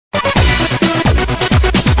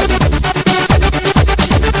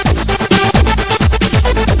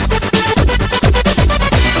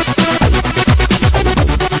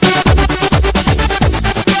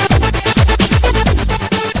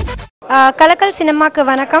கலக்கல் சினிமாக்கு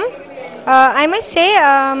வணக்கம். I must say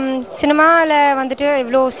சினிமாவில் வந்துட்டு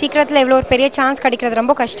இவ்வளோ சீக்கிரத்தில் இவ்வளோ ஒரு பெரிய சான்ஸ் கிடைக்கிறது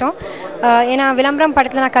ரொம்ப கஷ்டம். ஏன்னா விளம்பரம்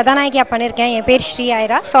படத்தில் நான் கதாநாயகியாக பண்ணியிருக்கேன். என் பேர் ஸ்ரீ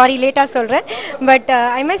ஆயிரா. சாரி லேட்டாக சொல்கிறேன். But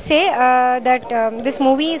I must say that this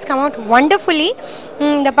movie is come out wonderfully.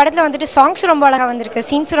 இந்த படத்தில் வந்துட்டு சாங்ஸ் ரொம்ப அழகாக வந்திருக்கு,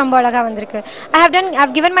 சீன்ஸும் ரொம்ப அழகாக வந்திருக்கு. I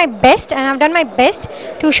have given my best and I have done my best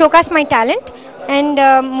to showcase my talent. And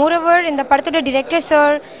moreover, in the Padathoda director sir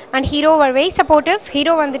and hero were very supportive.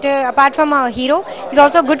 Hero vandittu, apart from a hero, is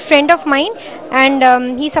also a good friend of mine, and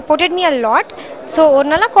he supported me a lot. So or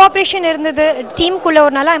nalla cooperation irundhathu, team kulla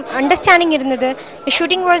or nalla understanding irundhathu. The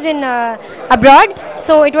shooting was in abroad,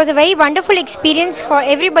 so it was a very wonderful experience for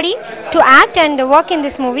everybody to act and work in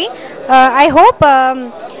this movie. I hope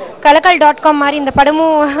kalakal.com mari indha padamu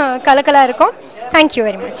kalakala irukum. Thank you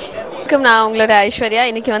very much. நான் உங்களோட ஐஸ்வர்யா.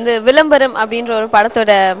 இன்றைக்கி வந்து விளம்பரம் அப்படின்ற ஒரு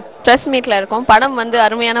படத்தோட press மீட்டில் இருக்கோம். படம் வந்து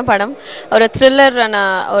அருமையான படம், ஒரு த்ரில்லரான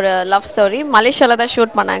ஒரு லவ் ஸ்டோரி. மலேசியாவில் தான்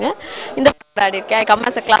ஷூட் பண்ணாங்க. இந்த படம் ஆடிருக்கேன். Come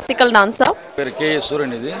as a classical dancer. பேர் கே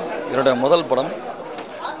சூரியநிதி. என்னோட முதல் படம்.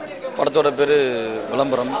 படத்தோட பேர்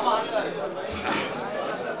விளம்பரம்.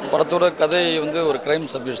 படத்தோட கதை வந்து ஒரு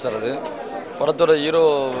க்ரைம் சப்ஜெக்ட் சார். அது படத்தோட ஹீரோ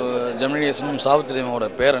ஜெமினியேசனும் சாவித்திரியோட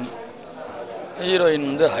பேரன். ஹீரோயின்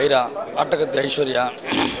வந்து ஹைரா, ஆட்டக்கத்தி ஐஸ்வர்யா,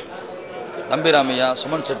 தம்பிராமையா,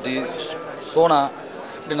 சுமன் செட்டி, சோனா,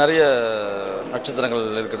 இப்படி நிறைய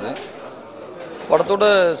நட்சத்திரங்கள் இருக்குது. படத்தோட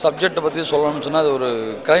சப்ஜெக்டை பற்றி சொல்லணும்னு சொன்னால் அது ஒரு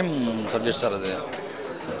க்ரைம் சப்ஜெக்ட் சார். அது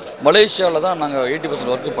மலேசியாவில் தான் நாங்கள்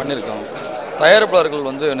 80% ஒர்க்கு பண்ணியிருக்கோம். தயாரிப்பாளர்கள்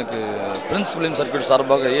வந்து எனக்கு பிரின்ஸ் ஃபிலிம் சர்க்கியூட்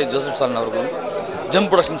சார்பாக ஜோசப் ஸ்டாலின் அவர்களும், ஜெம்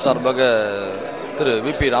ப்ரொடக்ஷன் சார்பாக திரு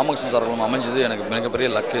விபி ராமகிருஷ்ணன் சார்களும் அமைஞ்சது எனக்கு மிகப்பெரிய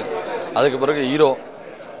லக்கு. அதுக்கு பிறகு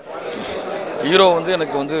ஹீரோ வந்து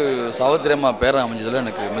எனக்கு வந்து சாவித்திரியம்மா பேரன் அமைஞ்சதில்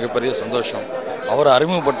எனக்கு மிகப்பெரிய சந்தோஷம். அவரை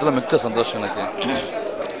அறிமுகப்படுத்தல மிக்க சந்தோஷம் எனக்கு.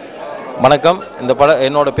 வணக்கம். இந்த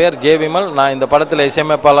என்னோடய பேர் ஜே விமல். நான் இந்த படத்தில்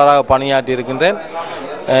இசையமைப்பாளராக பணியாற்றி இருக்கின்றேன்.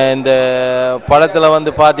 இந்த படத்தில்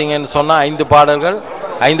வந்து பார்த்தீங்கன்னு சொன்னால்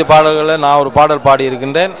 5 பாடல்களில் நான் ஒரு பாடல்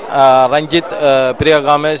பாடியிருக்கின்றேன். ரஞ்சித், பிரியா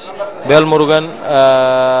காமேஷ், வேல்முருகன்,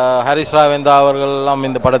 ஹரிஷ் ராவேந்தா அவர்கள் எல்லாம்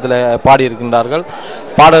இந்த படத்தில் பாடியிருக்கின்றார்கள்.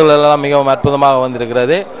 பாடல்கள் எல்லாம் மிகவும் அற்புதமாக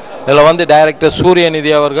வந்திருக்கிறது. இதில் வந்து டைரக்டர்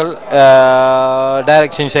சூரியநிதி அவர்கள்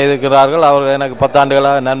டைரக்ஷன் செய்திருக்கிறார்கள். அவர் எனக்கு 10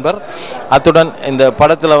 ஆண்டுகளாக நண்பர். அத்துடன் இந்த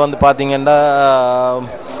படத்தில் வந்து பார்த்திங்கன்னா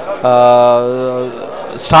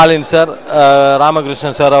ஸ்டாலின் சார்,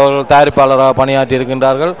 ராமகிருஷ்ணன் சார் அவர்கள் தயாரிப்பாளராக பணியாற்றி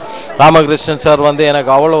இருக்கின்றார்கள். ராமகிருஷ்ணன் சார் வந்து எனக்கு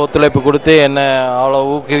அவ்வளோ ஒத்துழைப்பு கொடுத்து என்னை அவ்வளோ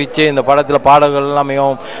ஊக்குவித்து இந்த படத்தில் பாடல்கள்லாம்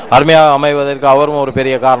மிகவும் அருமையாக அமைவதற்கு அவரும் ஒரு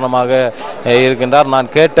பெரிய காரணமாக இருக்கின்றார்.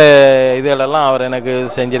 நான் கேட்ட இதிலெல்லாம் அவர் எனக்கு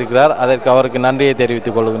செஞ்சிருக்கிறார். அதற்கு அவருக்கு நன்றியை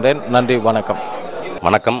தெரிவித்துக் கொள்கின்றேன். நன்றி, வணக்கம்.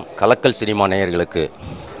 வணக்கம். கலக்கல் சினிமா நேயர்களுக்கு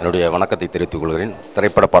என்னுடைய வணக்கத்தை தெரிவித்துக் கொள்கிறேன்.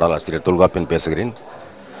 திரைப்பட பாடலாசிரியர் தொல்காப்பியன் பேசுகிறேன்.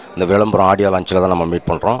 இந்த விளம்பரம் ஆடியோ லான்ச்சில் தான் நம்ம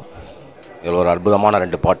மீட் பண்ணுறோம். இதில் ஒரு அற்புதமான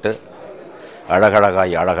 2 பாட்டு.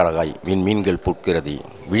 அழகழகாய் அழகழகாய் மீன்கள் பூக்கிறது,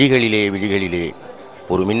 விழிகளிலே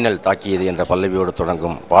ஒரு மின்னல் தாக்கியது என்ற பல்லவியோடு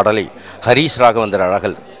தொடங்கும் பாடலை ஹரீஷ் ராகவேந்தர்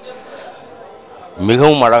அழகல்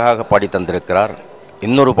மிகவும் அழகாக பாடி தந்திருக்கிறார்.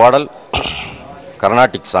 இன்னொரு பாடல்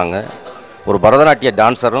கர்நாடிக் சாங்கு. ஒரு பரதநாட்டிய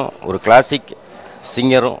டான்ஸரும் ஒரு கிளாசிக்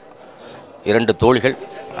சிங்கரும் 2 தோழிகள்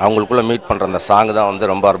அவங்களுக்குள்ளே மீட் பண்ணுற அந்த சாங்கு தான்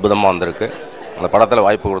வந்து ரொம்ப அற்புதமாக வந்திருக்கு. அந்த படத்தில்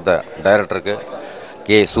வாய்ப்பு கொடுத்த டைரக்டருக்கு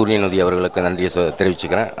கே சூரியநிதி அவர்களுக்கு நன்றியை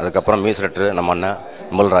தெரிவிச்சுக்கிறேன். அதுக்கப்புறம் மியூசிக் நம்ம அண்ணன்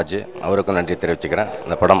விமல்ராஜ் அவருக்கும் நன்றியை தெரிவிச்சுக்கிறேன்.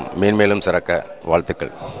 இந்த படம் மேன்மேலும் சிறக்க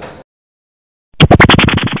வாழ்த்துக்கள்.